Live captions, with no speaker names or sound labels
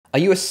Are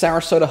you a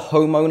Sarasota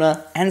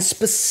homeowner and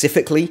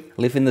specifically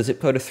live in the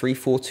zip code of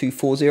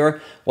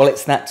 34240? Well,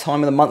 it's that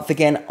time of the month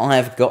again.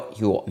 I've got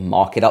your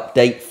market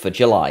update for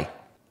July.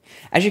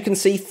 As you can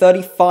see,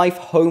 35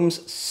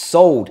 homes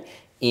sold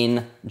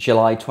in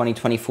July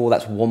 2024.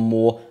 That's one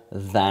more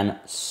than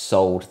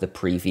sold the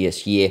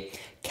previous year.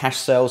 Cash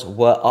sales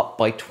were up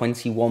by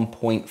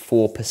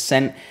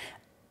 21.4%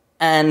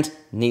 and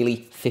nearly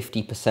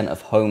 50%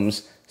 of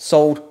homes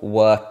sold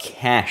were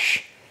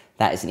cash.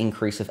 That is an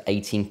increase of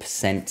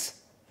 18%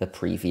 the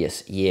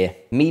previous year.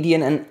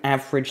 Median and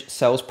average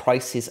sales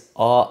prices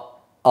are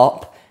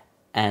up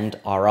and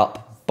are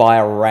up by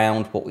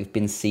around what we've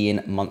been seeing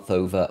month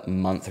over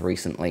month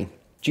recently.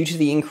 Due to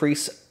the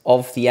increase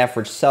of the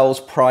average sales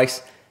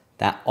price,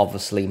 that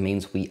obviously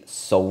means we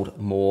sold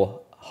more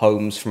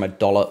homes from a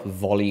dollar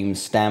volume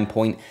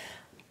standpoint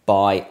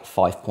by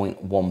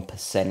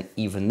 5.1%,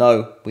 even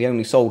though we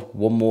only sold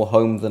one more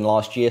home than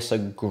last year. So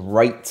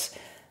great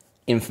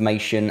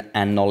information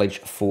and knowledge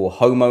for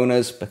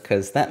homeowners,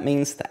 because that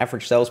means the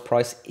average sales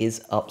price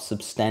is up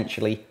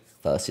substantially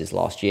versus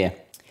last year.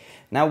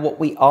 Now, what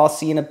we are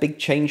seeing a big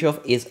change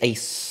of is a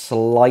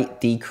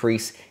slight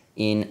decrease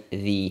in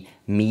the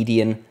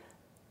median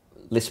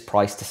list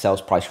price to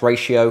sales price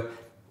ratio,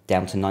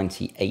 down to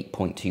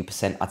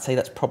 98.2%. I'd say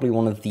that's probably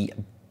one of the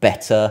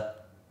better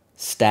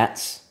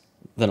stats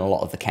than a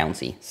lot of the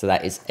county. So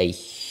that is a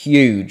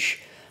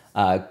huge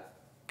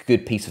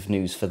good piece of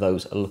news for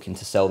those looking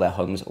to sell their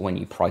homes when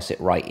you price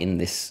it right in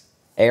this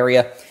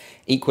area.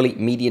 Equally,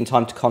 median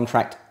time to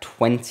contract,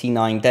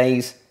 29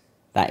 days.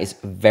 That is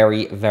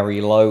very, very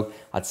low.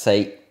 I'd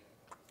say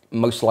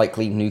most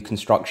likely new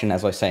construction,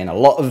 as I say in a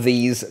lot of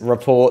these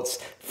reports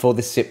for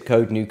the zip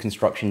code, new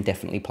construction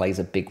definitely plays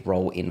a big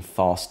role in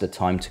faster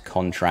time to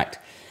contract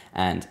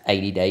and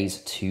 80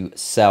 days to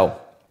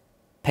sell.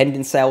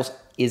 Pending sales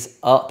is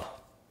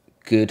up.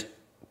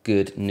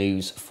 Good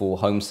news for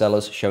home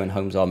sellers, showing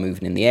homes are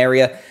moving in the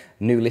area.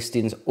 New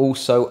listings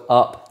also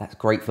up. That's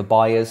great for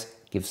buyers,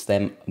 gives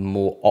them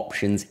more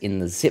options in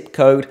the zip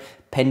code.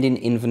 Pending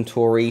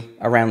inventory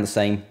around the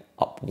same,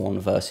 up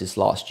 1 versus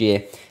last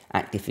year.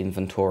 Active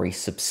inventory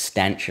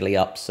substantially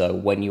up. So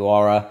when you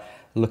are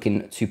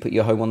looking to put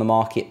your home on the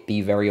market, be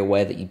very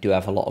aware that you do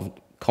have a lot of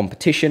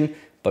competition,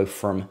 both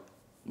from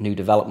new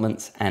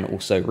developments and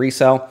also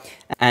resale.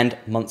 And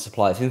month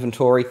supply of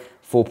inventory,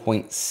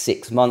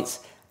 4.6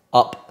 months,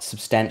 up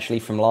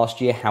substantially from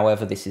last year.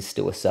 However, this is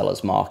still a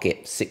seller's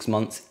market. 6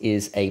 months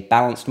is a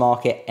balanced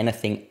market.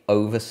 Anything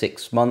over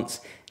 6 months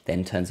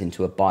then turns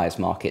into a buyer's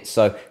market.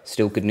 So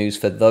still good news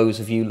for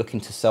those of you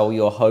looking to sell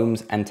your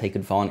homes and take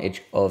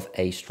advantage of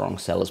a strong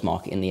seller's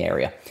market in the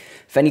area.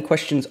 For any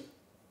questions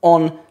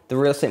on the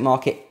real estate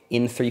market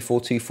in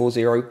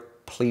 34240,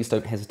 please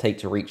don't hesitate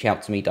to reach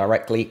out to me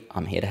directly.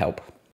 I'm here to help.